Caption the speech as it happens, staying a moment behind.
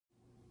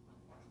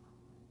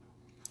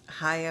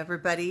Hi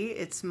everybody,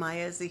 it's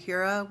Maya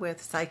Zahira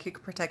with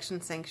Psychic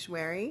Protection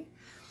Sanctuary,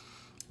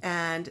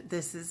 and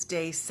this is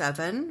day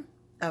 7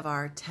 of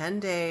our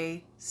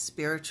 10-day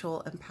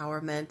spiritual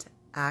empowerment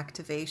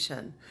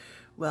activation.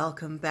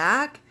 Welcome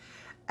back,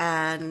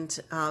 and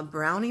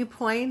brownie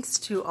points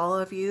to all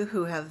of you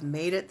who have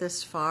made it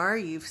this far.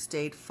 You've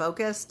stayed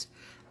focused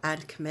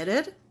and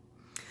committed,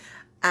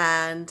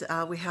 and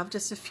we have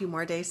just a few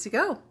more days to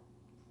go.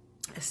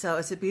 So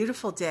it's a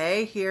beautiful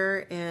day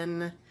here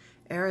in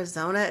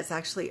Arizona. It's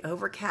actually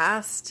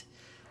overcast.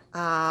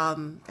 I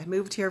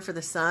moved here for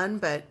the sun,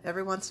 but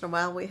every once in a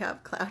while we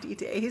have cloudy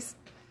days.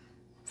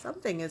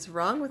 Something is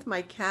wrong with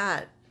my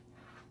cat.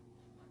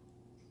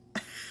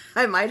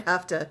 I might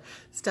have to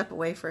step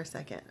away for a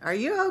second. Are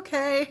you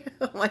okay?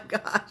 Oh my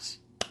gosh.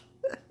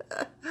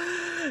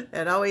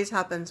 It always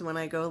happens when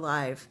I go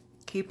live.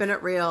 Keeping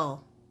it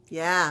real.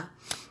 Yeah.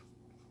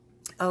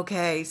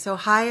 Okay, so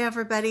hi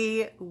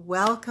everybody.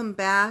 Welcome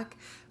back.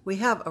 We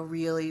have a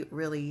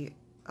really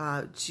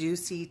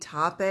juicy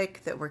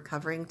topic that we're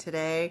covering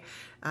today.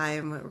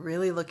 I'm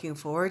really looking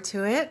forward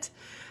to it.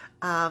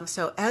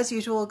 So as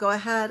usual, go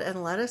ahead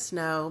and let us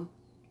know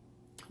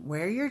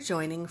where you're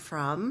joining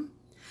from.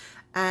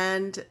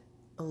 And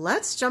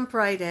let's jump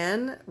right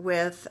in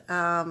with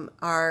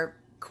our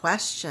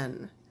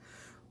question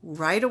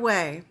right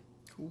away.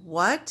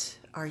 What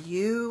are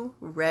you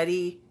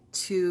ready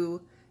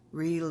to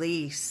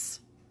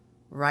release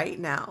right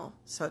now?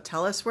 So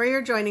tell us where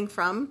you're joining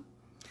from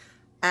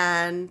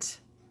and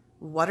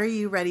what are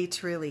you ready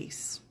to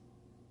release?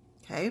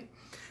 Okay,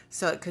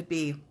 so it could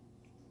be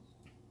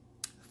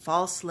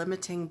false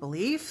limiting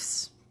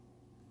beliefs,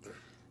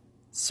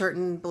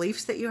 certain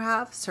beliefs that you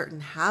have,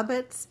 certain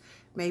habits,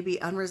 maybe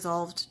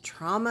unresolved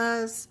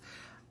traumas,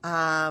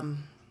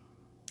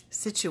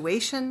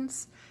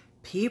 situations,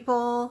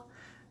 people,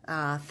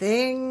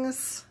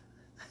 things.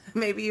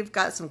 Maybe you've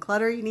got some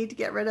clutter you need to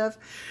get rid of,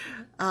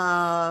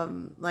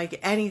 like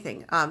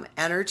anything,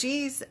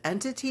 energies,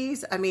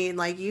 entities. I mean,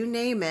 like you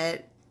name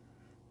it.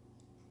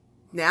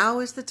 Now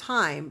is the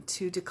time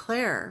to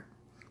declare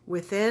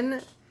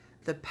within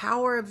the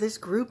power of this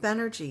group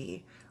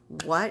energy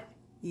what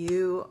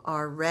you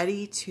are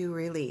ready to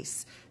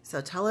release.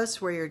 So tell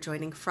us where you're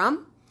joining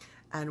from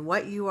and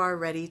what you are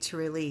ready to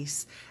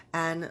release.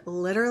 And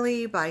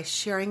literally by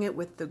sharing it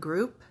with the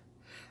group,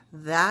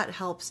 that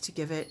helps to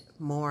give it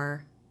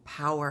more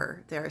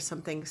power. There is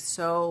something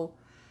so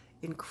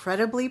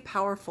incredibly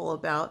powerful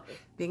about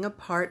being a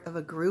part of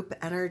a group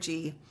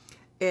energy.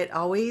 It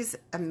always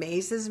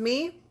amazes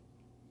me.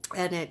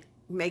 And it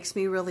makes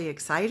me really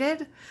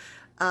excited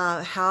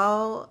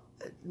how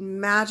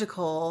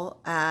magical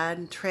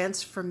and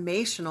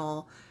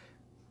transformational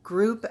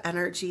group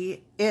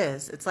energy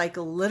is. It's like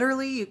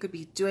literally you could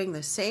be doing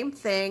the same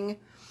thing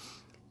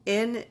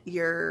in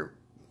your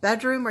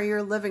bedroom or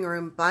your living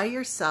room by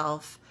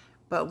yourself,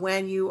 but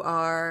when you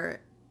are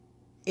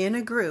in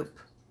a group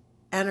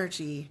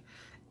energy,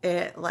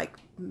 it like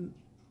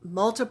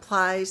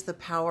multiplies the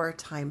power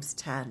times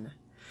 10.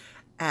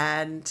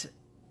 And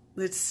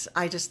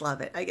I just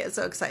love it. I get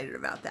so excited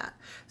about that.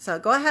 So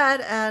go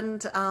ahead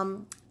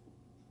and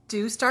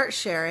do start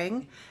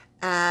sharing.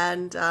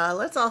 And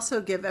let's also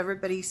give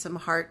everybody some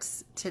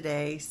hearts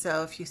today.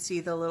 So if you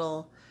see the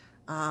little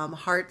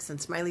hearts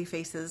and smiley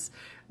faces,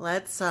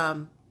 let's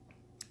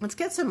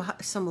get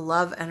some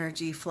love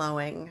energy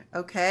flowing.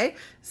 Okay.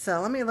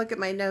 So let me look at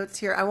my notes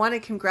here. I want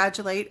to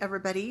congratulate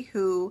everybody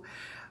who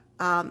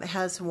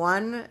has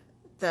won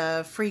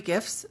the free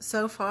gifts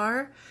so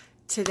far.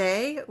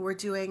 Today, we're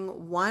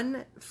doing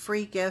one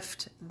free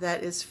gift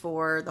that is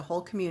for the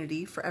whole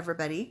community, for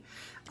everybody.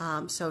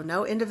 So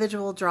no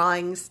individual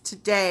drawings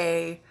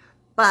today,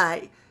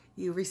 but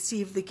you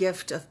receive the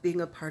gift of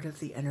being a part of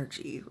the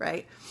energy,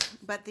 right?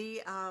 But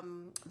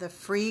the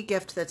free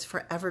gift that's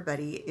for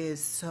everybody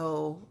is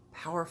so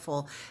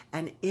powerful.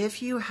 And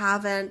if you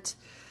haven't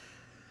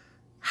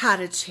had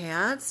a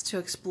chance to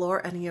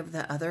explore any of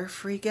the other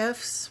free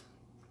gifts,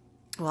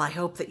 well, I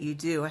hope that you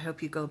do. I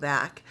hope you go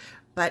back.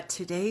 But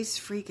today's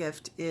free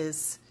gift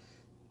is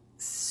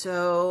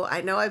so,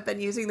 I know I've been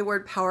using the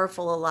word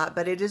powerful a lot,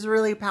 but it is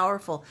really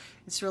powerful.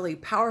 It's really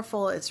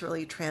powerful. It's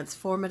really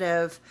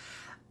transformative,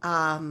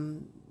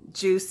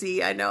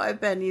 juicy. I know I've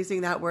been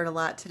using that word a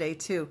lot today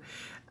too.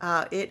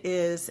 It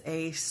is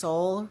a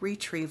soul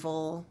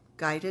retrieval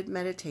guided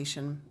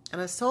meditation.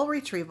 And a soul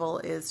retrieval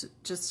is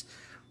just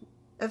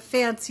a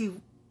fancy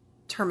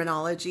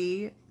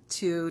terminology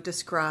to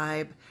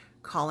describe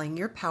calling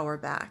your power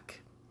back.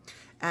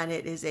 And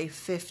it is a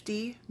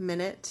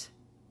 50-minute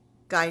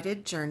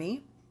guided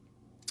journey.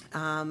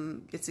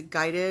 It's a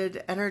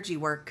guided energy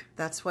work.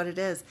 That's what it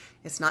is.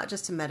 It's not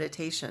just a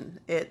meditation.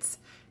 It's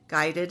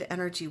guided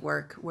energy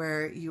work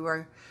where you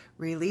are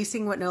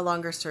releasing what no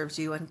longer serves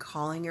you and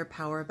calling your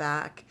power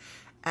back.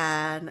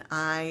 And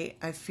I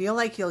feel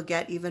like you'll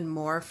get even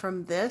more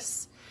from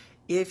this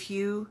if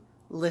you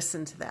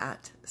listen to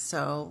that.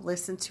 So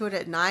listen to it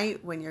at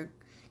night when you're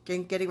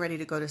getting ready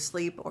to go to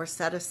sleep, or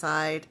set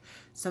aside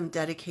some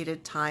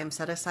dedicated time.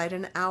 Set aside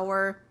an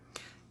hour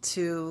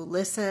to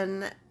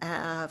listen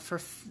for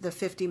the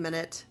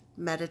 50-minute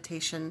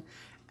meditation,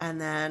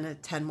 and then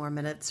 10 more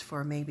minutes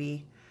for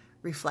maybe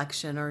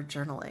reflection or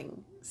journaling.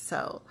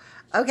 So,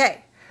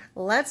 okay,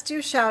 let's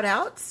do shout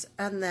outs,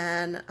 and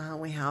then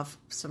we have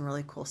some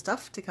really cool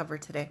stuff to cover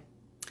today.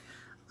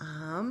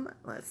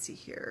 Let's see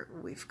here.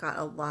 We've got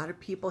a lot of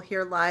people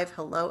here live.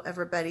 Hello,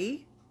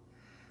 everybody.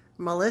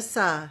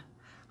 Melissa,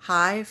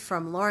 hi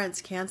from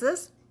Lawrence,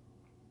 Kansas.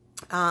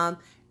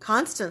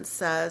 Constance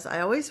says, I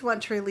always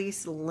want to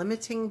release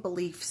limiting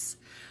beliefs.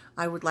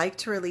 I would like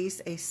to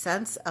release a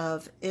sense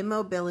of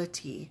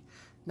immobility,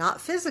 not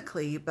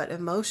physically, but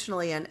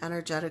emotionally and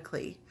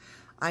energetically.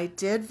 I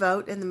did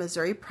vote in the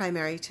Missouri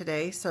primary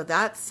today, so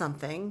that's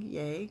something.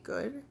 Yay,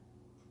 good.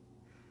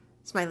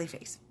 Smiley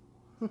face.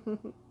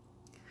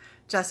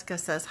 Jessica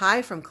says,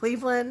 hi from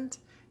Cleveland.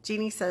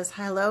 Jeannie says,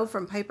 hello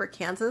from Piper,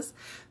 Kansas.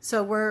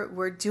 So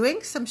we're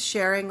doing some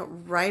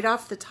sharing right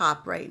off the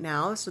top right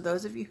now. So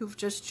those of you who've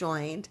just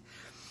joined,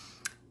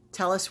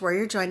 tell us where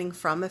you're joining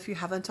from if you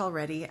haven't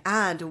already.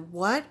 And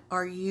what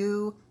are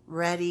you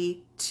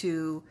ready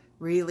to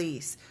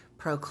release?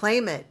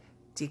 Proclaim it,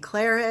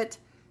 declare it,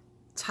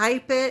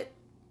 type it,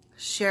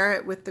 share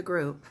it with the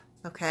group.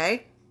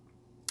 Okay?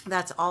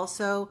 That's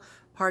also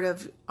part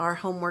of our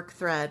homework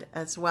thread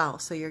as well.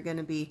 So you're going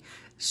to be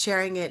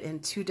sharing it in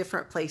 2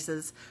 different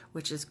places,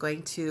 which is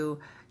going to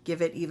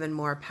give it even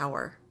more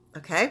power.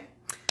 Okay?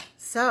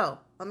 So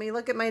let me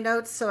look at my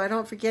notes so I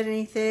don't forget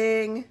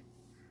anything.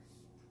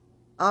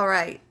 All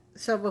right.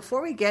 So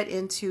before we get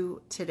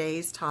into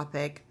today's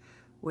topic,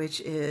 which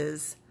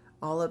is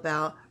all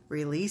about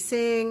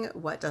releasing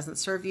what doesn't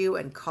serve you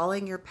and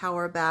calling your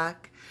power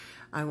back,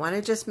 I want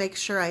to just make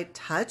sure I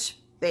touch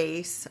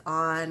base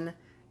on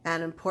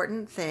an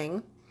important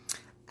thing.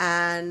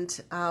 And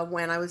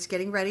when I was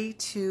getting ready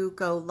to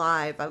go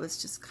live, I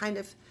was just kind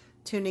of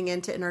tuning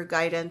into inner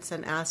guidance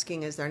and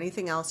asking, is there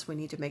anything else we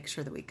need to make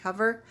sure that we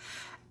cover?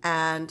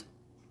 And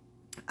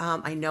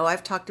I know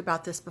I've talked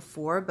about this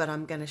before, but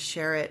I'm going to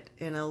share it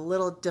in a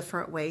little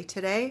different way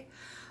today.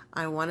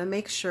 I want to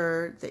make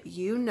sure that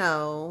you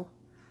know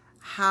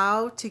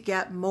how to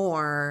get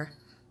more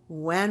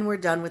when we're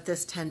done with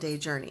this 10-day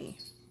journey,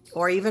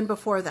 or even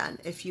before then,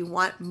 if you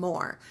want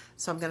more.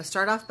 So I'm going to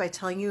start off by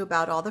telling you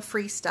about all the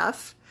free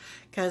stuff,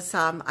 because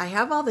I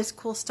have all this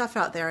cool stuff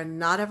out there and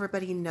not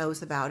everybody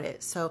knows about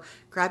it. So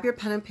grab your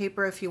pen and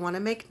paper if you want to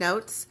make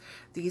notes.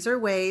 These are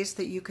ways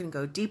that you can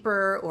go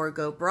deeper or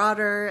go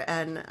broader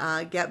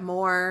and get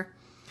more.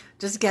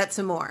 Just get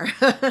some more,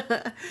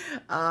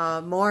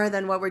 more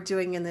than what we're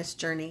doing in this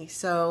journey.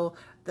 So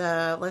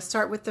let's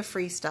start with the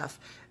free stuff.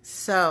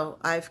 So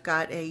I've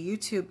got a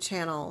YouTube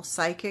channel,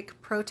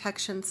 Psychic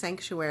Protection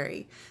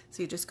Sanctuary.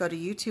 So you just go to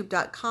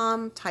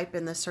youtube.com, type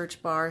in the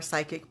search bar,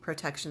 Psychic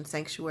Protection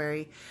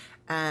Sanctuary,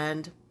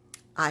 and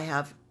I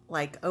have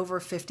like over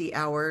 50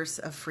 hours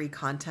of free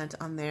content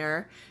on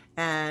there.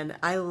 And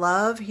I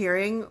love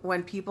hearing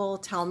when people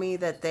tell me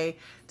that they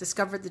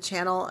discovered the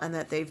channel and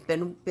that they've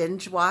been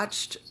binge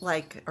watched,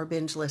 or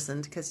binge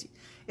listened, because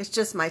it's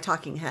just my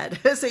talking head.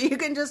 So you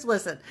can just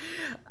listen.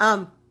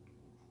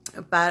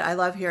 But I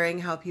love hearing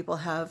how people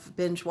have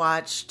binge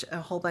watched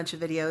a whole bunch of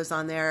videos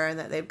on there and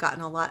that they've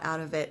gotten a lot out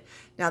of it.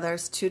 Now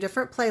there's 2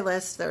 different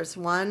playlists. There's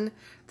one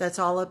that's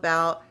all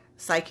about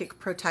psychic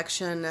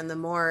protection and the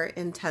more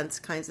intense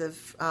kinds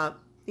of,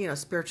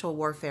 spiritual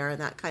warfare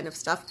and that kind of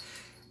stuff.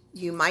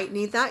 You might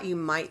need that. You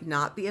might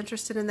not be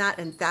interested in that,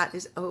 and that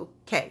is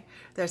okay.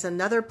 There's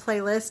another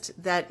playlist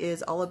that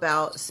is all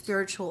about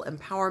spiritual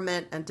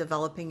empowerment and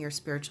developing your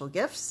spiritual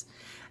gifts,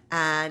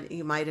 and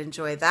you might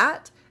enjoy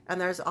that. And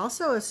there's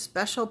also a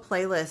special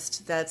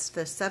playlist that's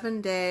the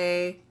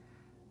 7-day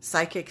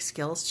Psychic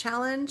Skills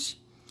Challenge.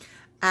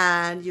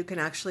 And you can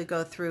actually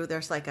go through,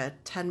 there's like a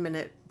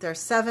 10-minute, there's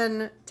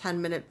 7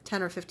 10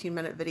 or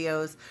 15-minute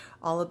videos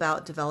all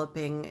about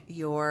developing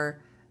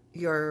your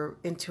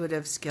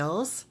intuitive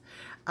skills.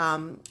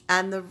 And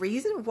the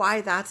reason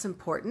why that's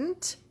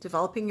important,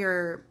 developing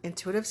your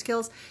intuitive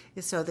skills,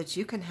 is so that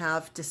you can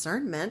have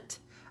discernment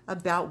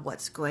about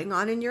what's going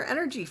on in your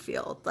energy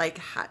field. Like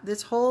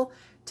this whole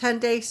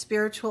 10-day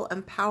spiritual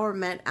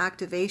empowerment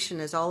activation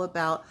is all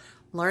about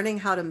learning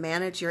how to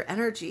manage your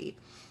energy.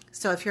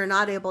 So if you're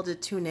not able to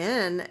tune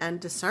in and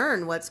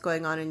discern what's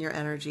going on in your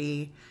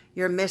energy,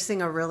 you're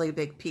missing a really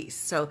big piece.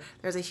 So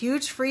there's a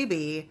huge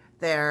freebie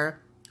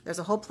there. There's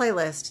a whole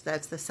playlist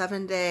that's the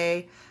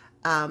 7-day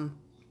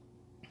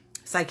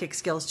Psychic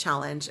Skills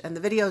Challenge. And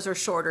the videos are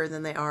shorter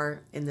than they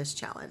are in this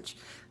challenge.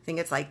 I think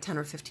it's like 10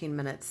 or 15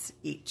 minutes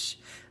each.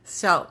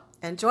 So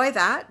enjoy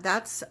that.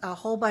 That's a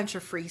whole bunch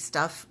of free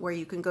stuff where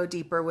you can go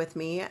deeper with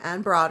me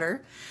and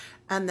broader.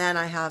 And then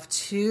I have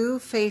 2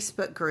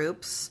 Facebook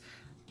groups.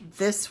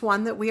 This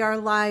one that we are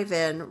live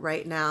in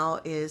right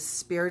now is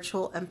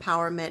Spiritual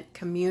Empowerment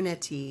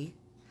Community.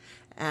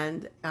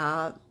 And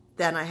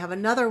then I have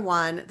another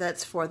one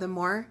that's for the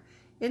more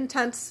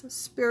intense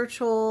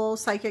spiritual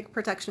psychic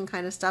protection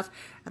kind of stuff.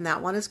 And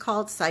that one is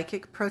called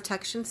Psychic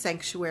Protection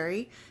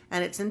Sanctuary.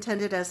 And it's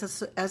intended as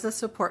a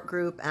support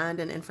group and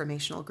an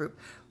informational group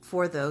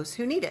for those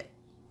who need it.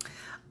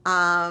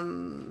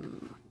 Low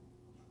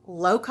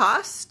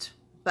cost,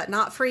 but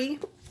not free.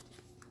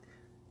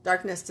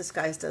 Darkness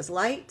disguised as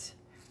light.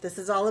 This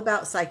is all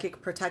about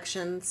psychic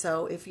protection.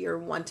 So if you're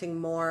wanting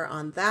more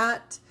on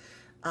that,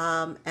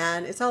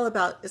 and it's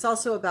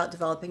also about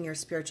developing your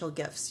spiritual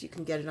gifts. You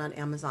can get it on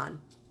Amazon,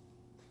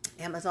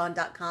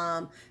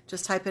 amazon.com.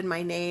 Just type in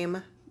my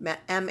name,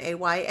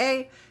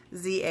 Mayazahira,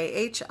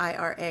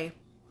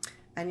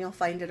 and you'll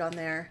find it on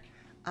there.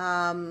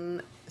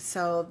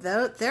 So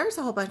there's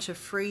a whole bunch of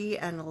free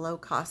and low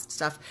cost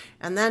stuff.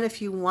 And then if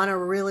you want to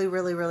really,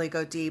 really, really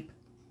go deep,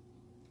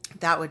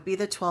 that would be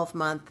the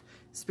 12-month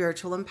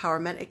Spiritual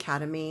Empowerment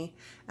Academy.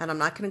 And I'm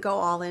not going to go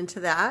all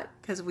into that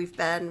because we've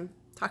been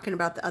talking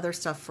about the other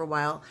stuff for a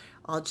while.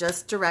 I'll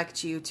just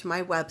direct you to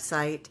my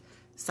website,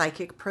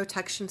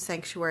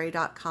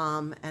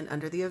 psychicprotectionsanctuary.com, and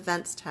under the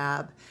events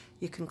tab,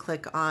 you can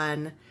click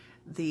on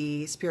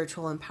the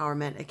Spiritual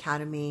Empowerment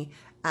Academy.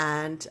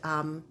 And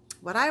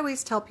what I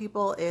always tell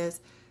people is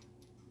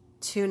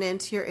tune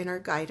into your inner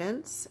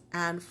guidance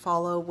and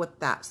follow what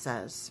that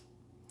says.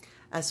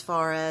 As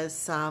far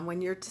as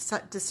when you're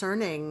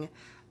discerning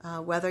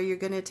whether you're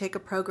going to take a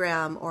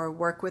program or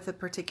work with a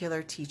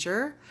particular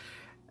teacher,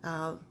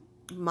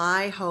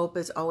 my hope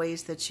is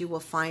always that you will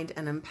find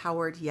an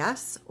empowered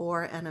yes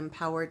or an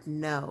empowered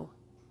no.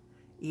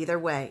 Either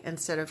way,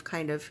 instead of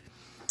kind of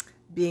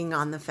being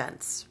on the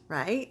fence,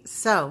 right?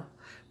 So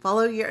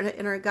follow your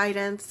inner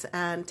guidance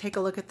and take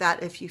a look at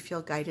that if you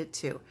feel guided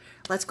to.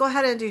 Let's go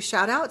ahead and do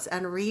shout outs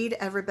and read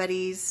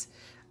everybody's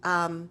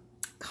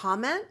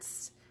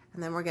comments.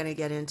 And then we're going to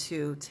get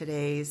into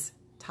today's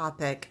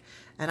topic.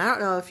 And I don't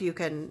know if you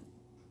can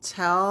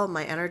tell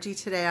my energy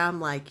today. I'm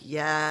like,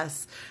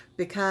 yes,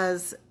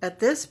 because at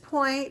this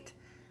point,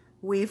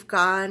 we've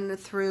gone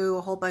through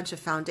a whole bunch of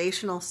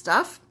foundational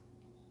stuff.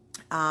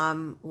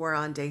 We're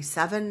on day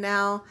 7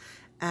 now.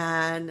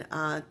 And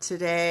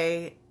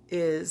today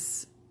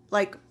is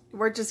like,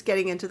 we're just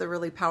getting into the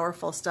really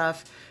powerful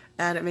stuff.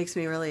 And it makes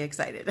me really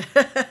excited.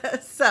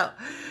 So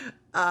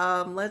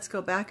let's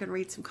go back and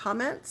read some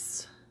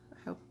comments.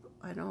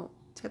 I don't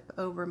tip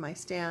over my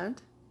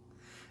stand.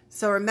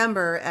 So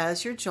remember,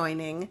 as you're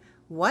joining,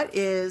 what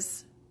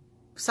is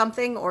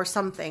something or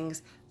some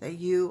things that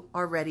you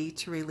are ready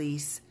to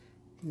release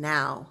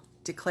now?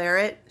 Declare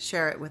it,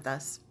 share it with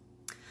us.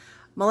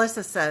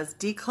 Melissa says,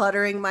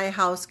 decluttering my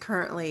house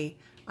currently.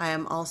 I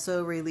am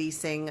also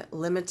releasing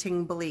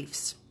limiting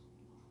beliefs.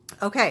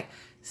 Okay,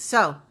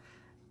 so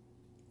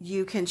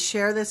you can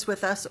share this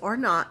with us or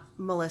not,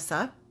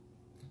 Melissa.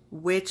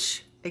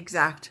 Which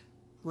exact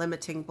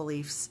limiting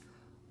beliefs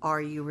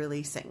are you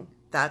releasing?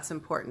 That's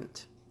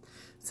important.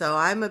 So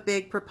I'm a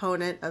big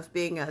proponent of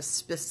being as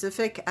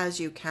specific as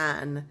you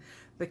can,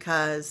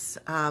 because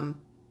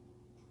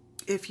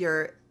if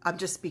you're, I'm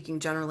just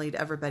speaking generally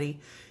to everybody,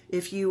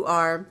 if you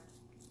are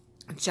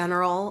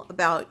general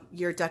about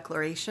your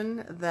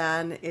declaration,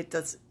 then it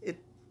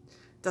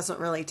doesn't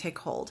really take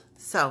hold.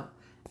 So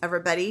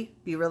everybody,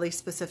 be really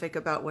specific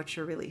about what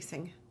you're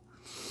releasing.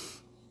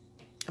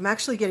 I'm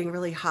actually getting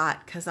really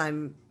hot because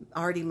I'm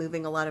already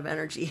moving a lot of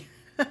energy.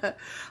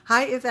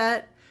 Hi,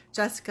 Yvette.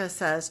 Jessica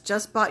says,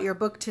 just bought your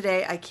book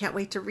today. I can't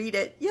wait to read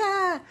it.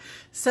 Yeah.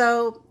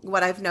 So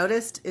what I've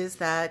noticed is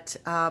that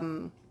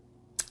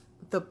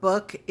the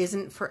book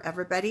isn't for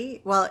everybody.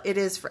 Well, it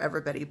is for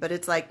everybody, but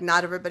it's like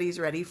not everybody's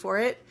ready for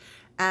it.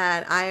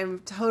 And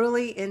I'm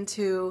totally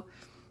into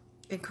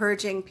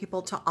encouraging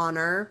people to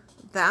honor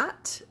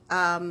that.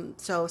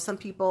 So some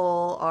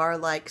people are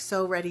like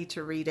so ready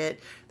to read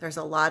it. There's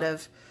a lot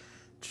of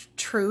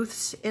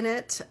truths in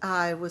it.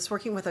 I was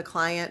working with a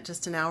client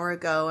just an hour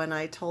ago, and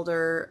I told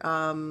her,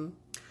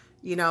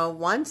 you know,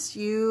 once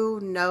you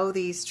know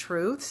these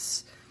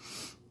truths,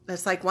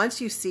 it's like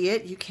once you see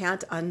it, you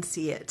can't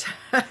unsee it.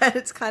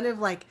 It's kind of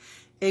like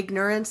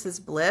ignorance is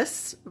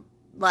bliss.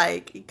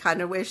 Like you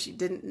kind of wish you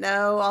didn't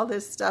know all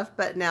this stuff,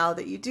 but now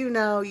that you do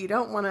know, you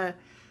don't want to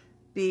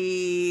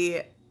be,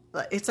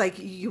 it's like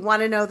you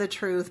want to know the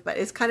truth, but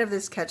it's kind of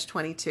this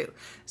catch-22.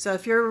 So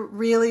if you're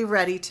really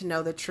ready to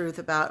know the truth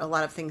about a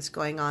lot of things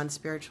going on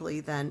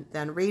spiritually, then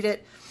read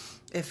it.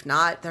 If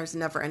not, there's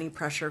never any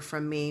pressure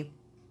from me.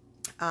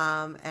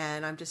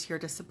 And I'm just here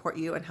to support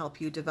you and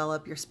help you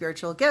develop your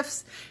spiritual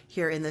gifts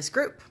here in this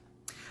group.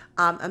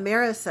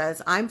 Amira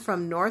says, I'm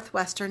from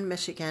Northwestern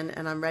Michigan,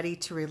 and I'm ready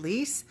to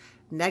release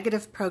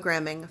negative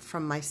programming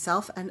from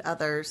myself and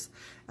others,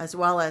 as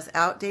well as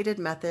outdated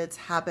methods,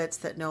 habits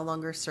that no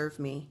longer serve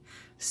me.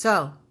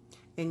 So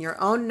in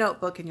your own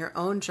notebook, in your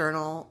own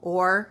journal,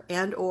 or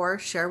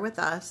share with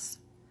us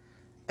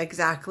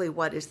exactly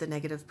what is the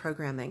negative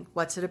programming.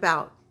 What's it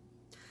about?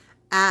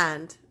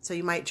 And so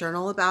you might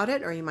journal about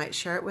it, or you might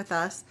share it with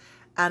us.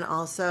 And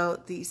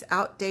also these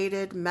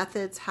outdated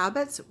methods,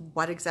 habits,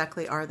 what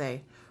exactly are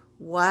they?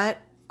 What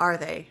are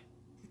they?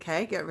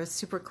 Okay, get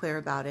super clear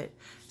about it.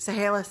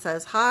 Zahira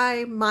says,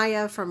 hi,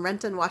 Maya from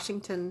Renton,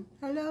 Washington.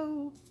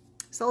 Hello,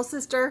 soul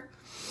sister.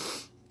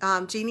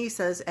 Jeannie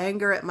says,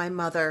 anger at my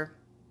mother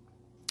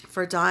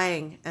for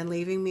dying and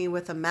leaving me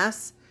with a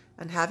mess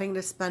and having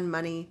to spend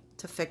money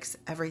to fix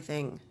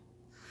everything.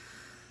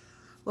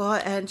 Well,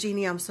 and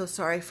Jeannie, I'm so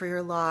sorry for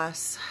your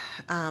loss.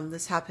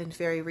 This happened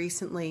very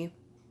recently.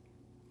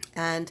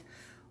 And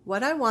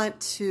what I want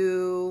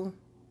to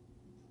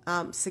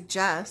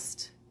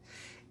suggest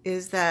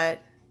is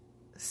that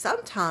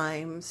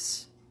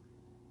sometimes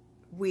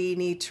we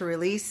need to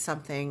release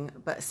something,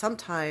 but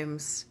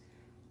sometimes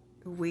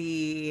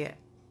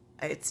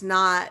it's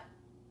not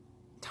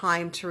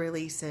time to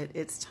release it.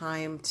 It's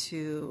time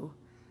to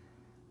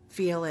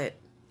feel it,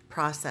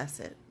 process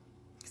it.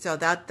 So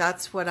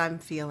that's what I'm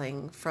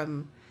feeling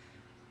from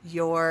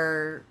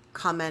your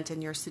comment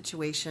and your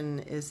situation,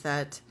 is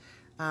that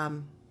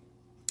the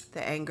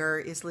anger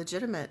is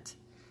legitimate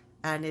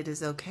and it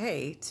is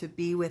okay to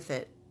be with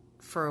it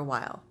for a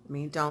while. I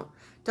mean, don't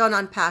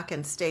unpack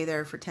and stay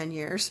there for 10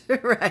 years,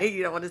 right?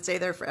 You don't want to stay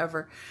there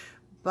forever,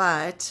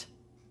 but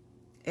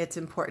it's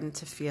important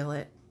to feel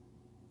it.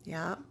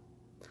 Yeah.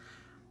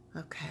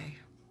 Okay.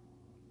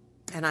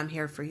 And I'm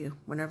here for you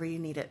whenever you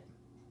need it.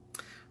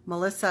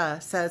 Melissa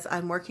says,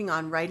 I'm working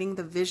on writing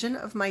the vision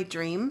of my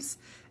dreams,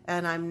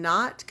 and I'm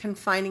not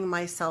confining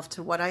myself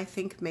to what I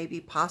think may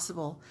be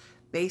possible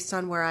based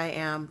on where I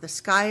am. The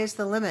sky is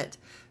the limit.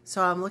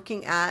 So I'm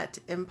looking at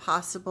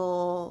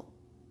impossible,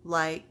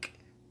 like,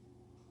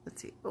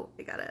 let's see. Oh,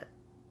 I got to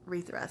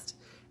read the rest.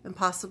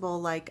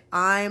 Impossible, like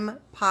I'm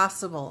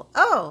possible.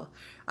 Oh,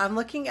 I'm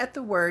looking at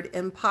the word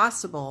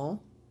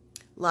impossible,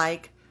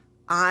 like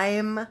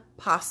I'm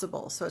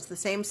possible. So it's the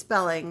same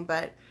spelling,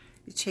 but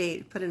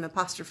you put an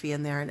apostrophe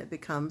in there and it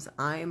becomes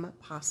I'm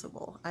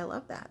possible. I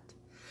love that.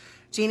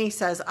 Jeannie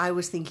says, I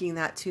was thinking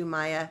that too,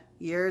 Maya.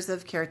 Years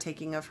of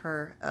caretaking of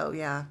her. Oh,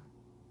 yeah.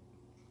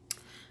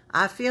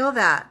 I feel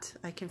that.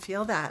 I can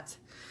feel that.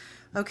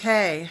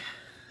 Okay.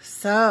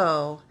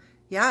 So,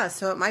 yeah.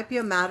 So it might be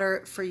a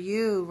matter for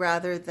you,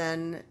 rather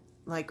than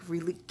like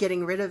really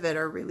getting rid of it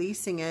or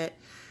releasing it.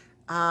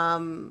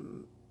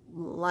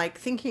 Like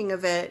thinking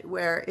of it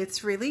where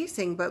it's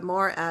releasing, but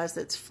more as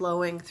it's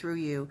flowing through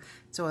you.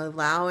 So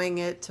allowing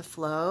it to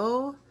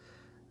flow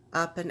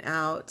up and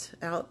out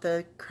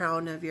the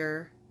crown of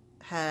your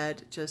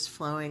head, just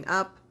flowing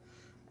up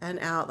and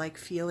out, like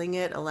feeling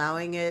it,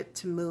 allowing it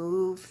to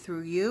move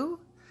through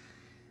you,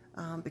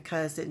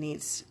 because it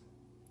needs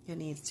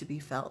to be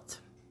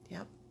felt.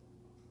 Yep.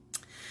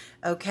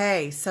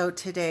 Okay, so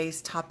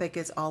today's topic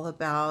is all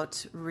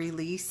about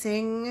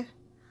releasing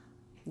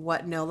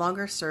what no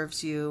longer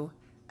serves you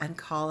and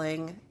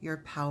calling your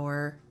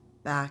power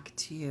back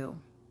to you.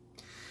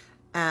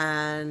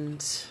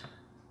 And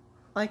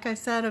like I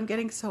said, I'm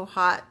getting so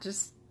hot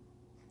just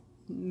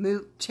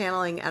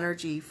channeling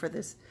energy for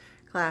this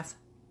class.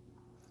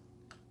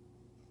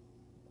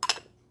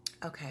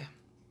 Okay.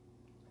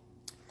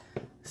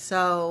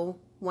 So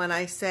when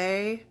I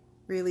say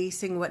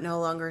releasing what no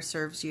longer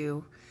serves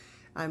you,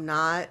 I'm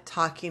not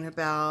talking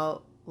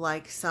about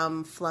like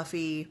some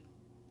fluffy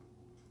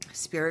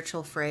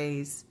spiritual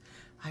phrase,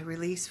 I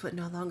release what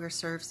no longer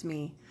serves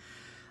me.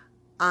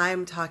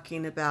 I'm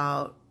talking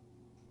about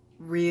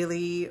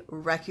really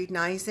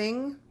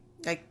recognizing,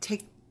 like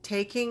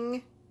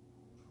taking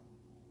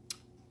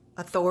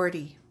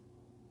authority.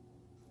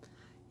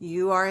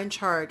 You are in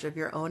charge of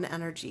your own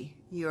energy.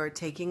 You are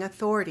taking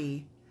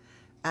authority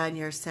and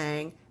you're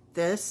saying,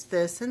 this,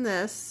 and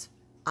this,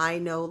 I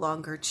no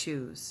longer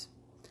choose.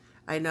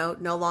 I no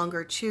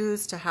longer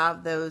choose to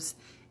have those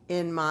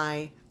in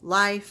my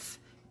life,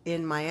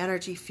 in my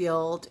energy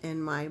field,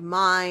 in my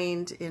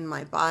mind, in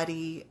my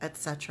body,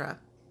 etc.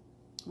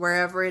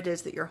 Wherever it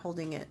is that you're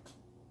holding it.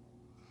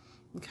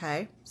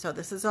 Okay, so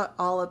this is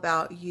all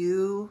about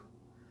you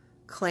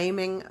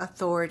claiming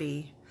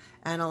authority.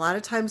 And a lot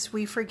of times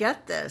we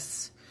forget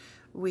this.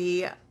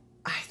 I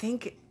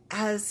think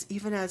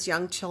even as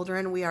young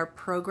children, we are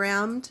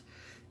programmed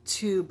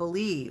to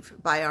believe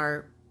by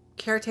our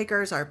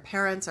caretakers, our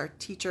parents, our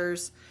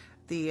teachers,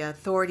 the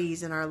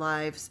authorities in our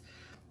lives.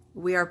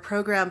 We are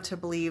programmed to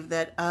believe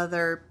that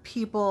other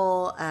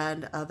people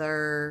and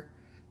other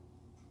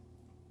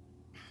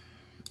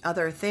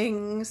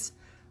things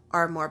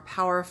are more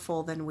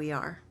powerful than we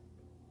are.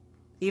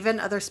 Even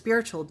other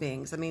spiritual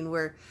beings. I mean,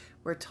 we're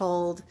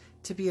told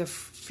to be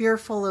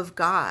fearful of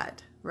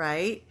God,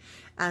 right?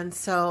 And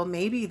so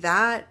maybe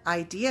that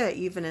idea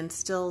even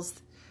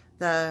instills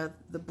the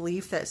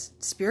belief that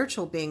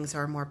spiritual beings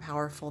are more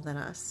powerful than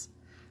us.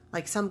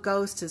 Like some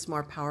ghost is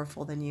more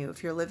powerful than you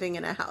if you're living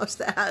in a house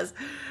that has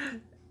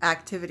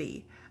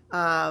activity,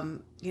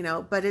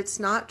 but it's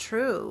not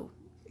true.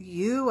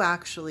 You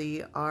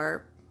actually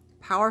are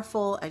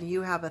powerful and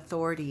you have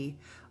authority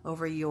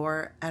over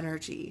your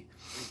energy.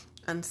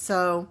 And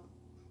so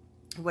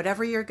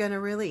whatever you're going to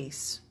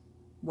release,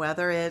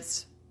 whether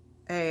it's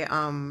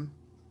an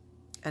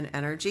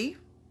energy,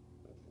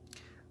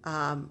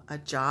 a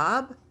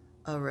job,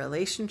 a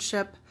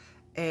relationship,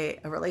 a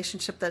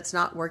relationship that's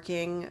not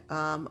working,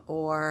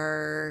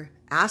 or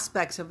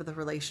aspects of the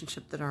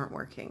relationship that aren't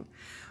working,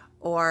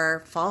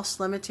 or false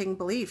limiting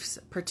beliefs,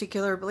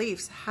 particular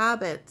beliefs,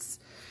 habits,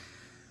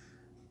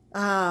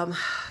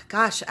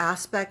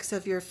 aspects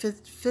of your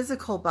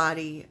physical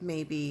body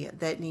maybe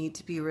that need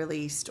to be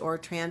released or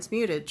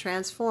transmuted,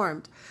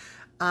 transformed.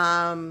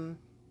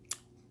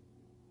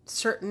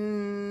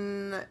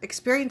 certain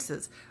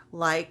experiences,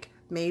 like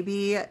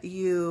maybe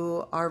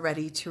you are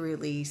ready to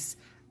release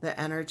the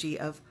energy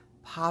of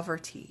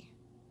poverty,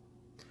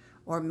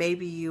 or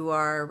maybe you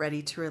are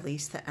ready to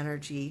release the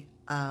energy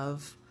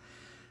of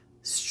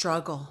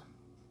struggle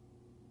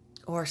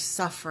or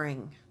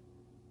suffering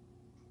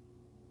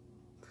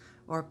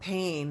or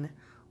pain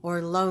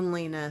or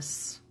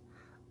loneliness,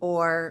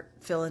 or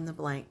fill in the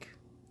blank,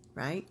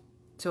 right?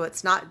 So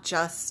it's not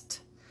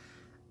just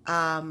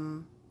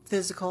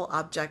physical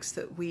objects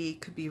that we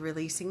could be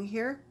releasing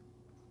here,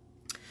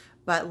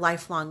 but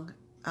lifelong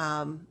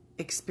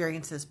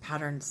experiences,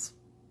 patterns.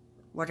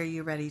 What are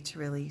you ready to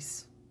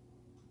release?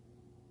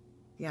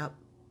 Yep.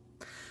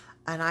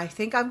 And I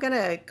think I'm going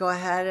to go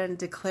ahead and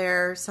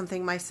declare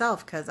something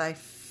myself because I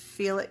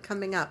feel it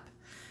coming up.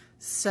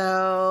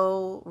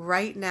 So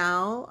right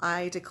now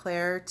I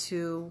declare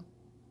to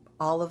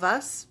all of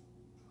us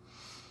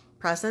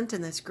present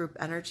in this group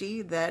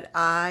energy that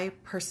I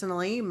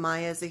personally,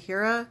 Maya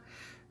Zahira,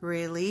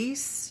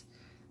 release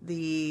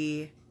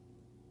the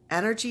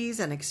energies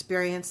and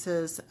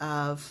experiences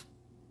of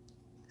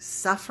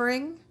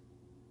suffering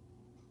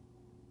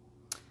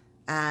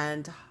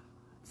and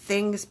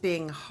things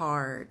being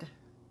hard.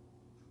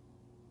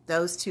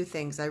 Those two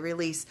things. I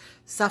release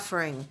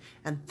suffering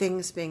and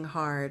things being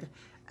hard.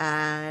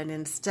 And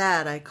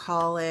instead, I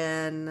call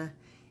in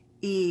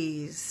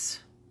ease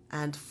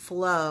and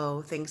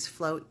flow. Things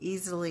flow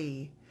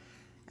easily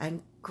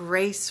and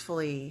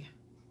gracefully.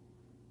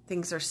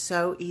 Things are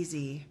so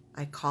easy.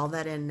 I call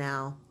that in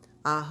now.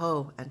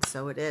 Aho, and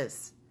so it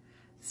is.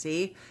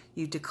 See,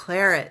 you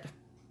declare it,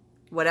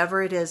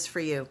 whatever it is for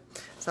you.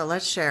 So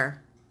let's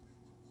share.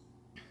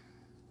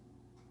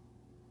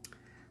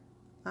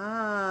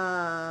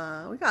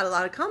 We got a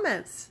lot of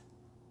comments.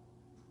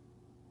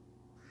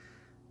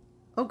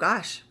 Oh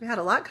gosh, we had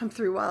a lot come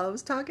through while I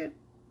was talking.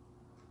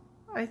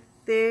 I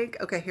think,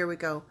 okay, here we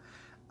go.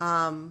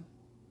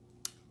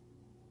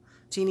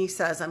 Jeannie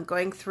says, I'm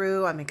going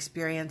through, I'm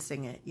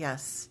experiencing it.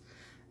 Yes.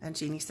 And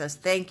Jeannie says,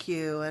 thank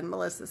you. And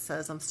Melissa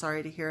says, I'm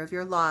sorry to hear of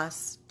your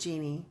loss,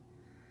 Jeannie.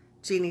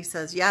 Jeannie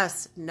says,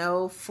 yes,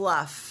 no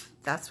fluff.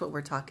 That's what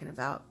we're talking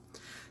about.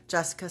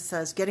 Jessica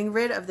says, getting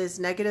rid of this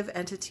negative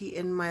entity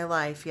in my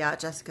life. Yeah,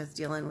 Jessica's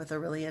dealing with a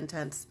really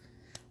intense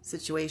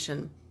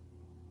situation.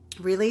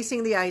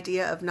 Releasing the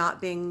idea of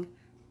not being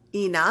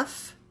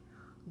enough,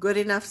 good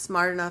enough,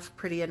 smart enough,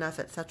 pretty enough,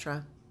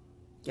 etc.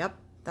 Yep,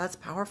 that's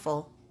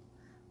powerful.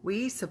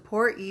 We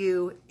support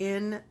you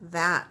in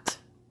that.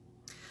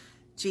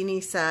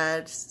 Jeannie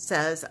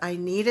says, I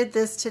needed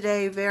this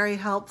today. Very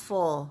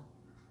helpful.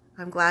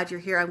 I'm glad you're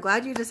here. I'm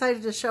glad you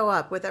decided to show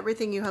up with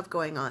everything you have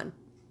going on.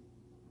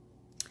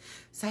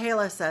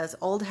 Zahira says,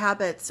 old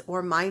habits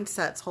or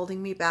mindsets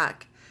holding me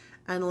back,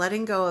 and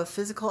letting go of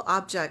physical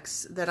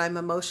objects that I'm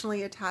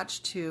emotionally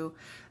attached to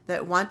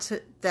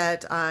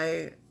that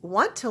I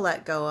want to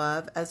let go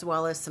of, as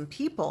well as some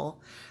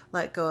people.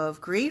 Let go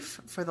of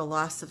grief for the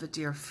loss of a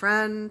dear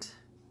friend,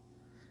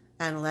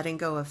 and letting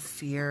go of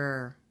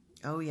fear.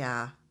 Oh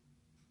yeah.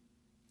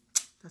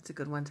 That's a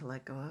good one to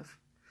let go of.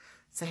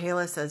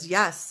 Zahira says,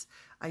 yes,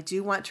 I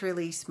do want to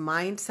release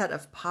mindset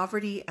of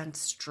poverty and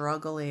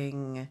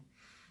struggling.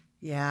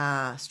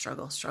 Yeah,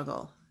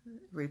 struggle.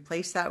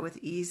 Replace that with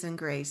ease and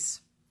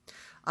grace.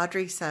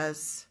 Audrey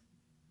says,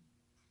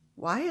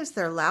 why is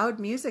there loud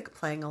music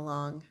playing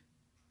along?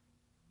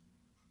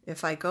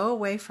 If I go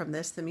away from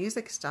this, the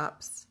music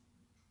stops.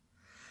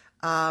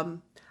 I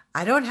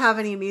don't have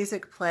any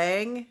music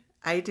playing.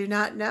 I do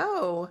not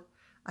know.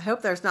 I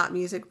hope there's not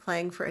music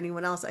playing for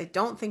anyone else. I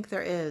don't think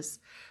there is.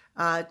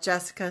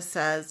 Jessica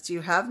says, do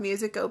you have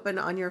music open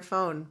on your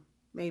phone?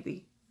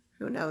 Maybe.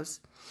 Who knows?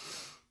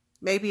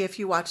 Maybe if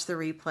you watch the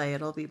replay,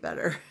 it'll be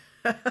better.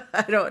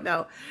 I don't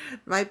know.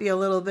 Might be a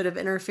little bit of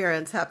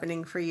interference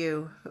happening for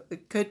you.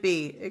 It could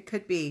be. It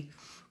could be.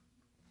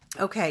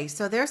 Okay,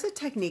 so there's a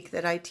technique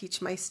that I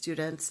teach my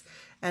students,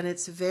 and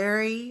it's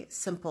very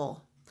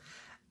simple.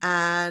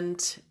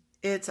 And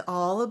it's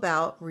all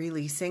about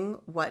releasing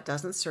what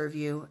doesn't serve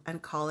you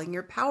and calling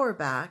your power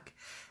back,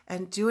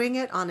 and doing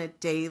it on a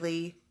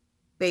daily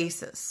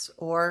basis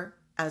or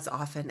as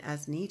often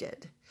as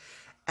needed.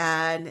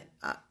 And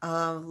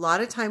a lot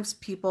of times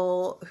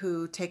people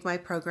who take my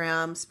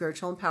program,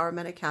 Spiritual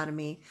Empowerment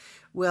Academy,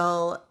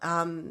 will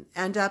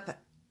end up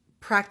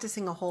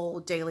practicing a whole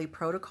daily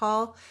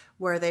protocol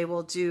where they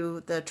will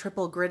do the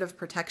triple grid of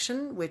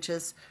protection, which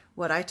is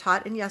what I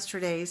taught in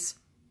yesterday's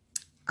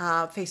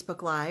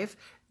Facebook Live.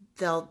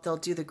 They'll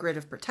do the grid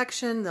of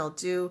protection. They'll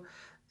do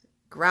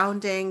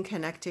grounding,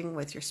 connecting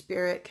with your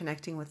spirit,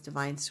 connecting with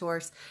divine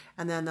source.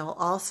 And then they'll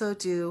also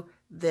do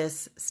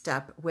this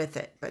step with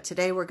it. But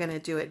today we're going to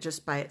do it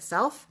just by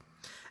itself.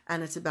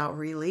 And it's about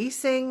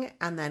releasing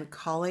and then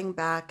calling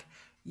back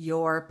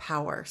your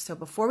power. So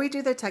before we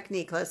do the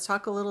technique, let's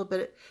talk a little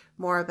bit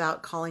more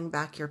about calling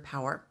back your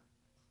power.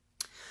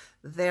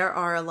 There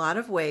are a lot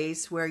of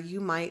ways where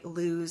you might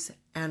lose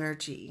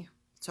energy.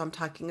 So I'm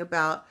talking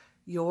about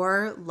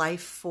your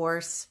life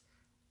force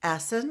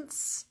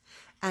essence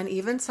And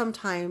even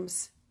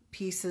sometimes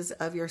pieces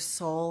of your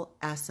soul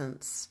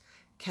essence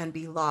can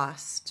be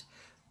lost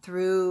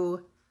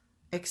through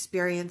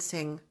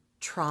experiencing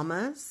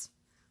traumas,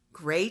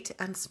 great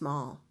and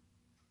small,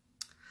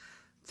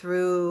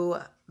 through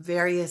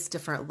various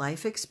different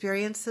life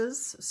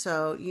experiences.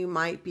 So you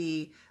might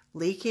be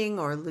leaking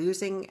or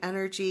losing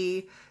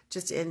energy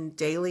just in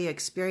daily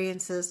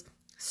experiences,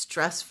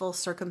 stressful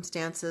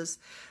circumstances,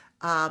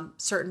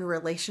 certain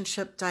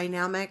relationship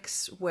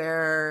dynamics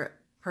where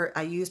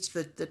I used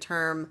the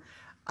term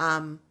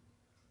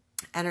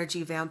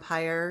energy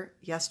vampire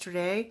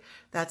yesterday.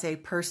 That's a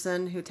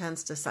person who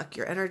tends to suck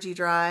your energy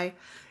dry.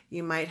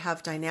 You might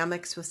have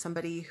dynamics with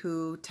somebody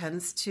who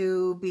tends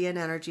to be an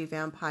energy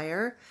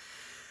vampire.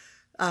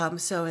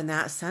 So in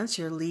that sense,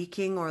 you're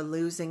leaking or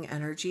losing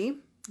energy.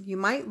 You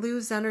might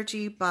lose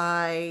energy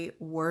by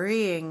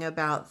worrying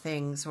about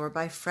things, or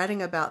by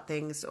fretting about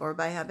things, or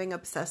by having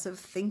obsessive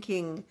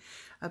thinking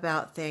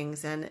about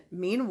things. And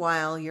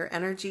meanwhile, your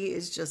energy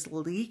is just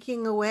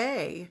leaking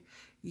away.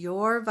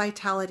 Your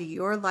vitality,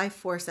 your life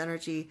force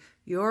energy,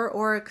 your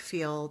auric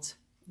field.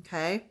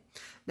 Okay.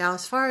 Now,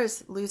 as far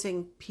as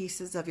losing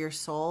pieces of your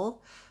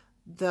soul,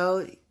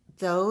 those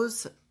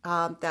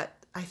that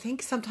I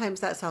think sometimes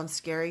that sounds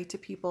scary to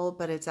people,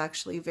 but it's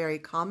actually very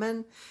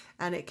common,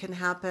 and it can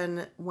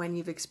happen when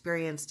you've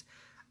experienced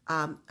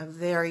a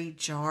very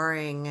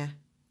jarring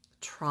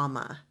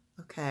trauma.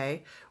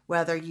 Okay,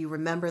 whether you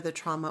remember the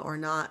trauma or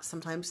not,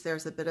 sometimes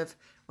there's a bit of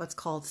what's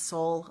called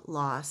soul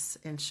loss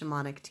in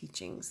shamanic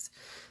teachings.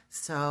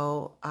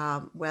 So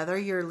whether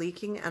you're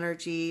leaking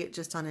energy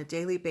just on a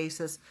daily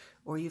basis,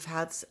 or you've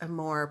had a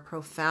more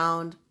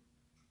profound,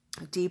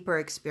 deeper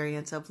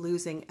experience of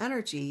losing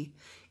energy,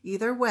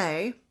 either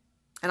way,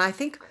 and I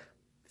think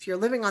if you're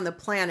living on the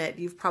planet,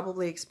 you've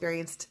probably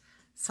experienced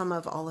some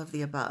of all of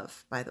the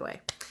above, by the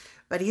way.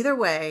 But either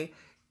way,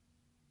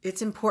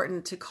 it's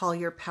important to call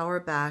your power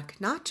back,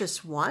 not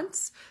just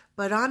once,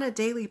 but on a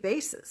daily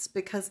basis,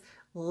 because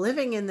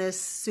living in this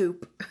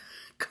soup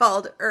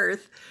called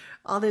Earth,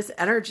 all this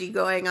energy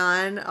going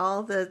on,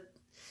 all the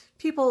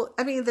people,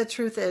 I mean, the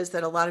truth is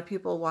that a lot of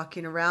people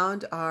walking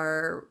around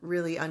are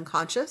really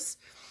unconscious.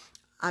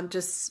 I'm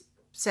just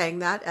saying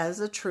that as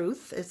a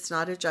truth. It's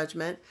not a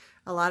judgment.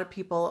 A lot of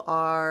people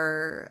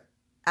are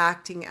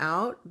acting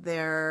out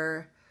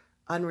their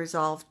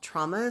unresolved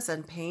traumas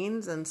and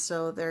pains, and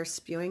so they're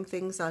spewing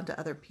things onto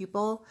other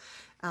people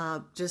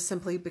just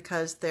simply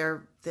because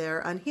they're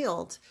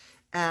unhealed,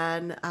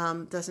 and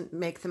doesn't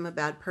make them a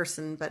bad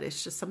person, but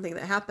it's just something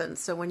that happens.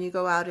 So when you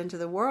go out into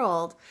the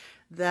world,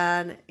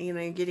 then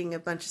you're getting a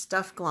bunch of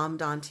stuff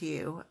glommed onto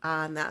you,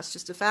 and that's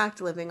just a fact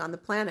living on the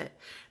planet.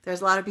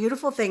 There's a lot of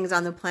beautiful things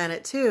on the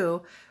planet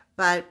too,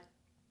 but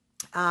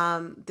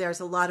there's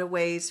a lot of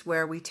ways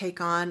where we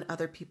take on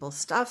other people's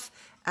stuff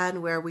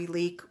and where we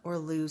leak or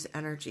lose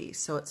energy.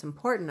 So it's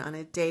important on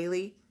a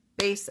daily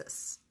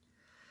basis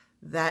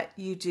that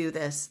you do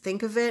this.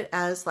 Think of it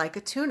as like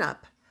a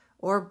tune-up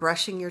or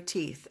brushing your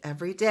teeth.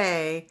 Every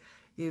day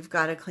you've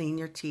got to clean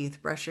your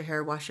teeth, brush your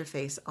hair, wash your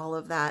face, all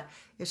of that.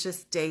 It's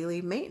just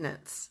daily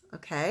maintenance,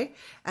 okay?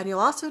 And you'll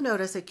also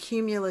notice a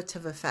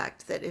cumulative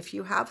effect that if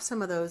you have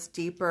some of those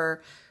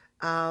deeper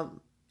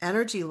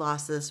energy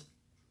losses,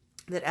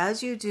 that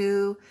as you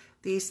do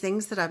these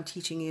things that I'm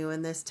teaching you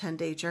in this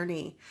 10-day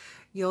journey,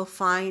 you'll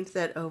find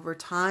that over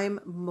time,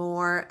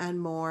 more and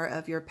more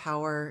of your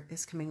power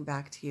is coming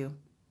back to you.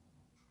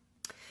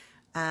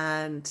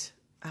 And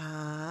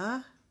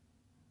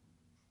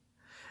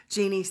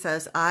Jeannie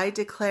says, I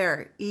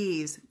declare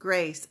ease,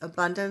 grace,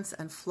 abundance,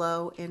 and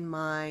flow in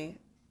my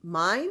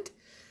mind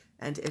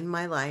and in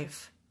my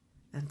life.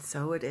 And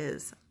so it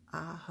is.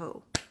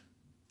 Aho.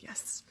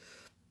 Yes.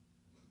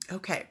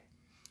 Okay.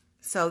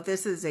 So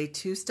this is a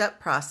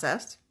 2-step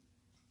process.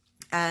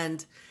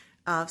 And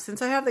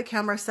since I have the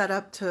camera set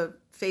up to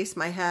face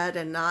my head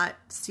and not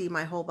see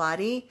my whole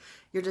body,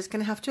 you're just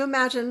going to have to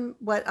imagine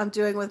what I'm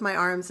doing with my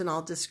arms, and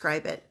I'll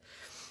describe it.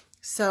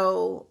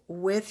 So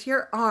with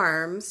your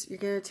arms, you're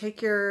going to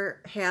take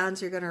your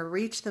hands, you're going to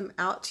reach them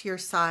out to your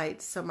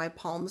sides. So my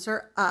palms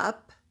are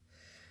up.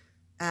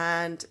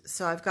 And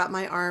so I've got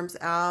my arms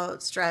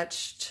out,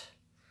 stretched,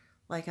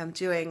 like I'm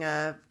doing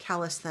a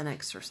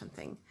calisthenics or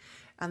something.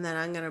 And then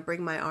I'm going to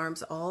bring my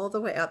arms all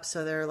the way up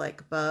so they're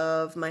like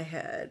above my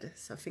head.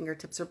 So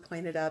fingertips are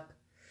pointed up.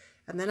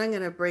 And then I'm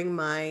going to bring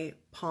my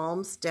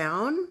palms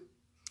down,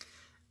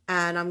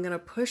 and I'm going to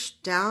push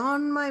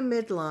down my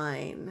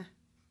midline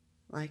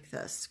like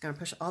this. Going to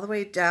push all the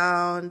way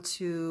down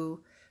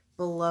to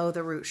below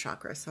the root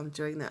chakra. So I'm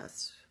doing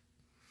this.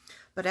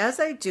 But as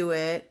I do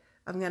it,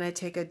 I'm going to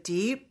take a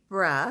deep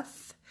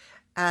breath,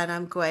 and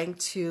I'm going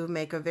to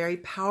make a very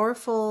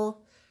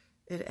powerful,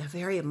 a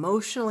very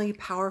emotionally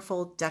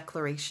powerful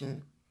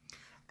declaration.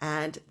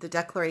 And the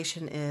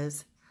declaration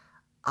is,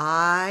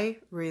 I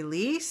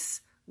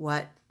release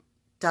what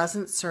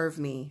doesn't serve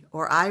me,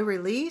 or I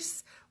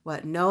release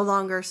what no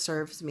longer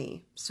serves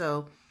me.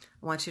 So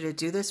I want you to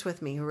do this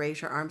with me.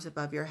 Raise your arms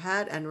above your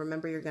head, and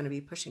remember you're going to be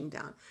pushing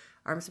down.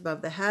 Arms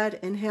above the head,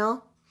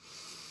 inhale,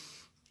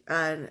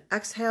 and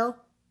exhale.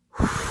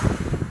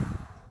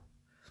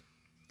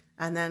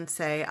 And then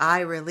say,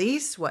 I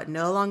release what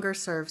no longer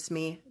serves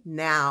me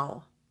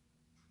now.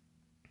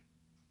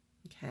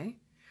 Okay.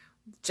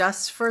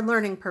 Just for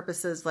learning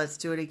purposes, let's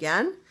do it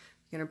again.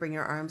 You're going to bring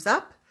your arms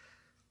up.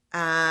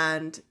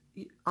 And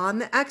on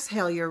the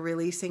exhale, you're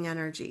releasing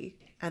energy.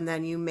 And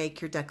then you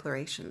make your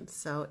declarations.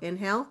 So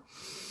inhale.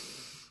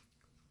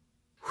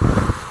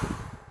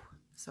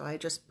 So I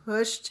just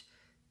pushed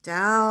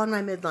down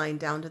my midline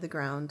down to the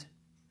ground.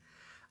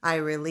 I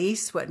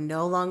release what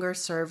no longer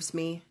serves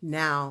me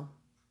now.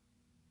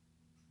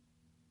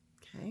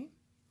 Okay.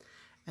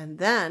 And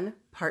then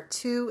part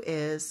 2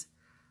 is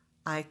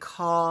I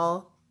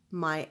call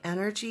my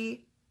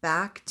energy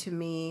back to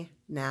me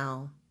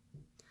now.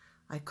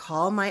 I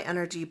call my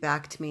energy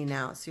back to me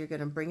now. So you're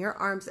going to bring your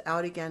arms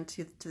out again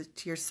to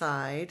your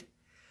side.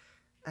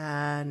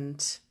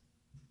 And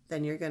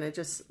then you're going to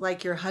just,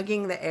 like you're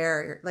hugging the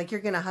air, like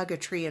you're going to hug a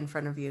tree in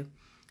front of you.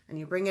 And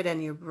you bring it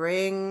in, you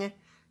bring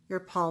your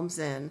palms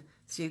in.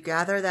 So you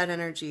gather that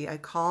energy. I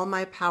call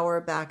my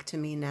power back to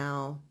me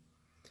now.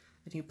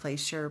 And you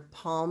place your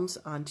palms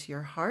onto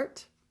your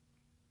heart.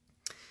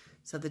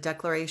 So the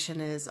declaration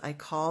is, I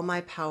call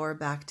my power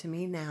back to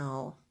me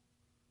now.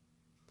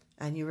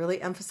 And you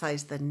really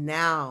emphasize the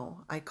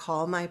now. I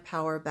call my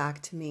power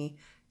back to me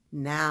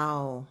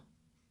now.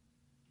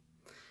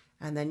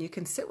 And then you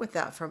can sit with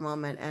that for a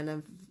moment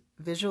and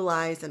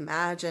visualize,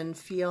 imagine,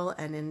 feel,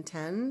 and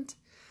intend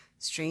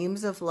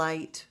streams of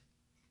light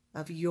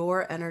of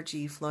your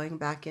energy flowing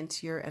back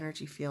into your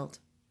energy field,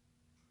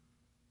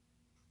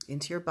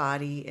 into your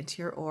body,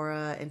 into your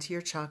aura, into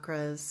your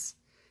chakras,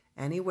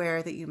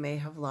 anywhere that you may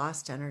have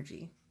lost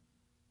energy.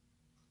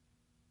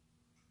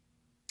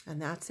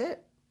 And that's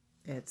it.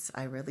 It's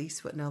I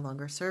release what no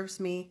longer serves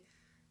me,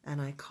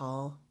 and I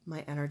call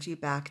my energy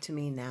back to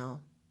me now.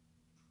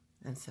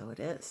 And so it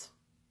is.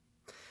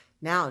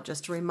 Now,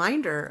 just a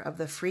reminder of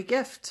the free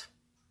gift.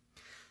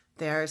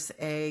 There's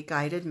a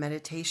guided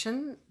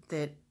meditation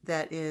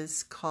that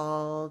is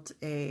called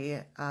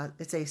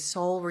it's a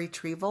soul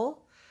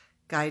retrieval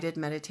guided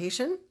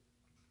meditation.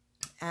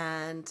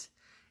 And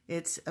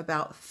it's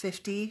about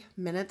 50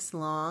 minutes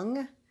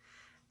long.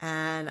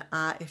 And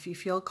if you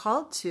feel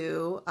called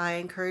to, I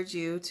encourage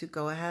you to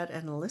go ahead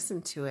and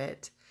listen to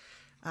it.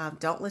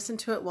 Don't listen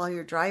to it while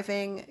you're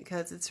driving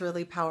because it's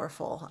really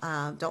powerful.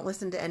 Don't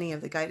listen to any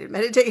of the guided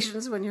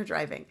meditations when you're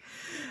driving.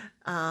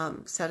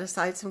 Set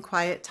aside some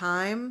quiet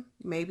time,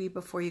 maybe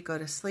before you go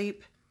to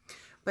sleep.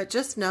 But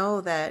just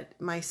know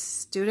that my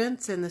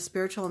students in the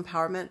Spiritual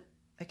Empowerment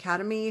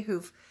Academy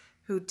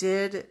who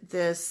did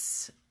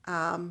this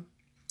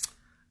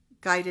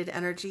guided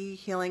energy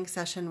healing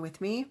session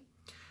with me,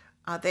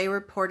 they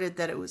reported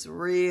that it was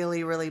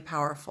really, really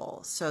powerful.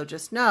 So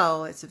just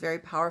know it's a very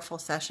powerful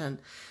session.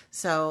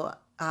 So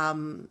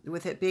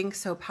with it being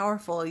so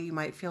powerful, you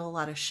might feel a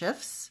lot of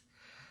shifts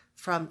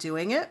from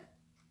doing it.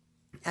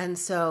 And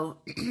so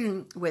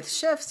with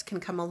shifts can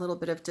come a little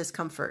bit of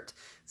discomfort.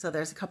 So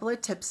there's a couple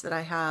of tips that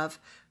I have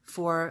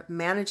for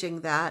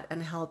managing that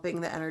and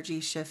helping the energy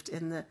shift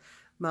in the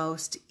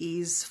most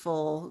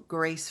easeful,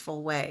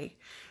 graceful way.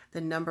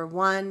 The number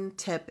 1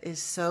 tip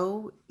is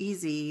so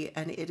easy,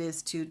 and it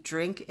is to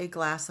drink a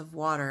glass of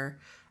water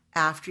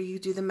after you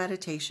do the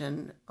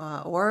meditation,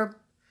 or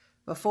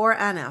before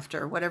and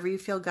after, whatever you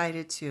feel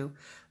guided to.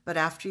 But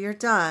after you're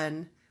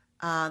done,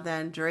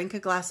 then drink a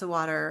glass of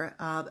water,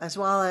 as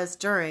well as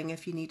during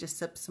if you need to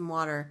sip some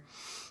water.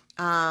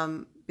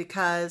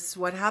 Because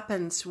what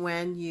happens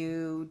when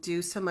you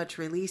do so much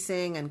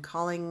releasing and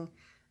calling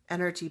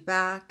energy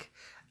back,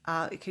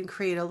 it can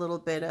create a little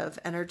bit of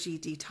energy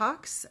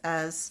detox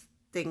as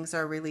things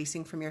are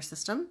releasing from your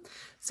system.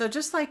 So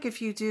just like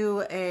if you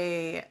do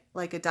a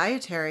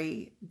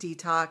dietary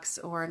detox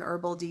or an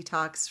herbal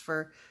detox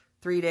for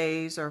 3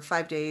 days or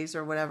 5 days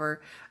or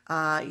whatever,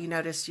 you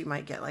notice you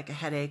might get like a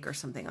headache or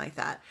something like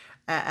that.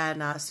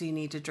 And so you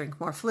need to drink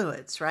more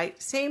fluids,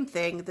 right? Same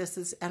thing. This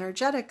is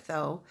energetic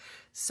though.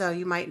 So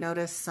you might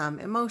notice some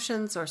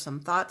emotions or some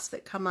thoughts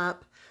that come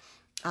up.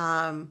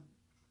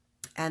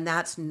 And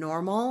that's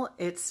normal.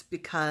 It's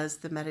because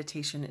the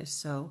meditation is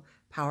so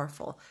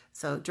powerful.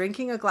 So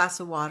drinking a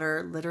glass of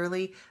water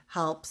literally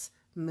helps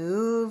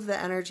move the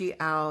energy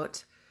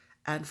out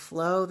and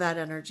flow that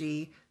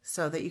energy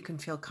so that you can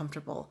feel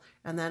comfortable.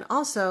 And then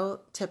also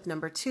tip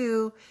number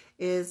 2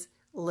 is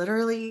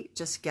literally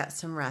just get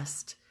some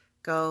rest.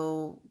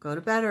 Go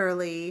to bed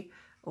early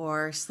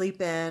or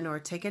sleep in or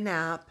take a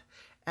nap.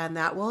 And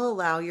that will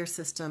allow your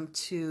system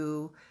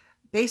to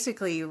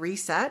basically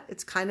reset.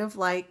 It's kind of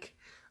like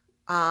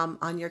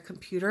on your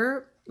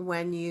computer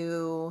when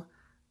you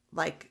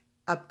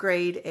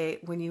update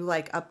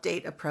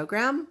a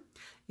program,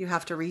 you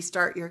have to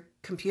restart your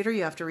computer,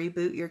 you have to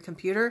reboot your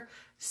computer.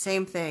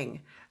 Same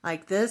thing.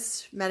 Like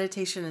this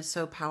meditation is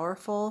so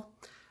powerful.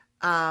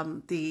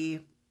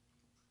 The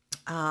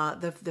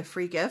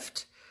free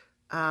gift,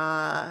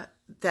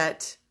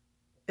 that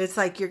it's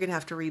like you're gonna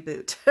have to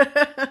reboot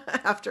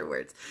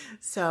afterwards.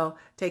 So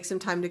take some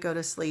time to go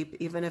to sleep,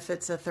 even if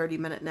it's a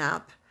 30-minute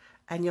nap.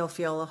 and you'll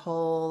feel a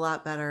whole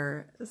lot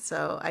better.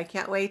 So I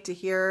can't wait to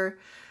hear,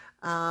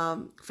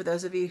 for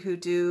those of you who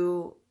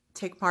do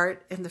take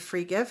part in the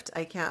free gift,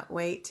 I can't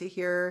wait to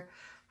hear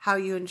how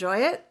you enjoy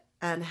it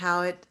and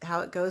how it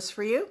goes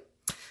for you.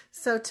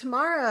 So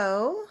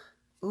tomorrow,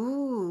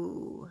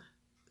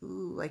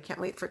 I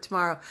can't wait for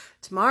tomorrow.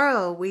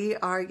 Tomorrow we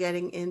are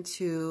getting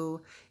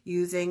into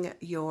using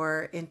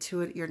your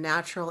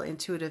natural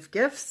intuitive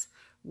gifts,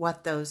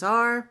 what those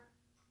are,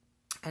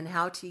 and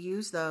how to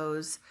use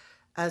those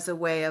as a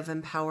way of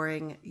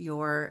empowering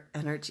your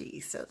energy.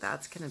 So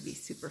that's going to be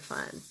super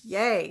fun.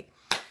 Yay.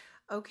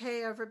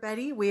 Okay,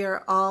 everybody, we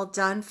are all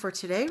done for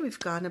today. We've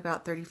gone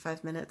about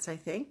 35 minutes, I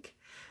think.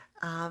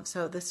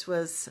 So this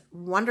was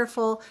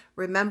wonderful.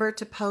 Remember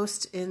to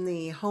post in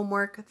the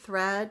homework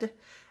thread,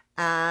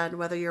 and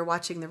whether you're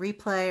watching the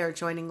replay or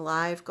joining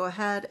live, go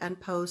ahead and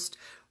post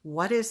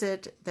what is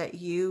it that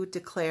you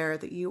declare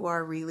that you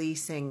are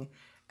releasing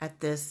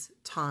at this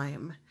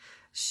time.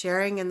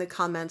 Sharing in the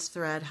comments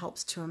thread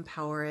helps to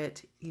empower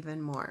it even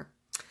more.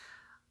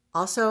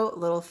 Also, a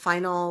little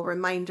final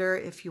reminder,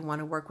 if you want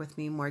to work with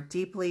me more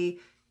deeply,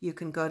 you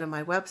can go to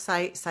my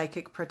website,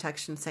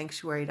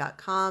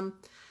 psychicprotectionsanctuary.com,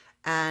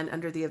 and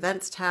under the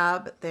events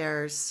tab,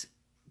 there's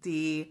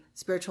the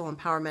Spiritual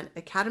Empowerment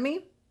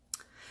Academy.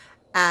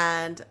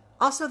 And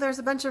also there's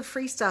a bunch of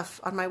free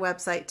stuff on my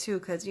website too,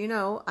 because you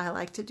know I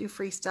like to do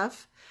free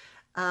stuff.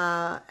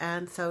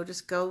 And so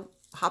just go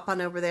hop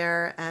on over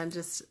there and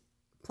just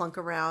plunk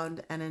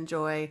around and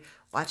enjoy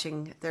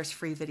watching. There's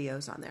free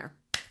videos on there.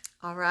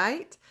 All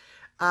right.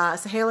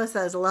 Zahira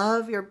says,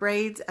 love your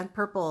braids and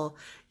purple.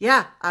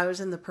 Yeah, I was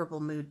in the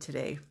purple mood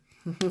today.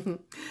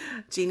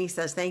 Jeannie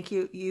says, thank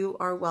you. You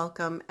are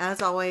welcome.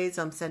 As always,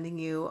 I'm sending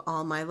you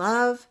all my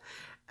love.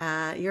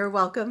 You're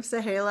welcome,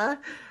 Zahira.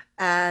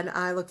 And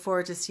I look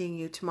forward to seeing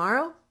you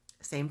tomorrow.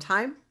 Same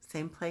time,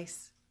 same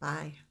place.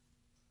 Bye.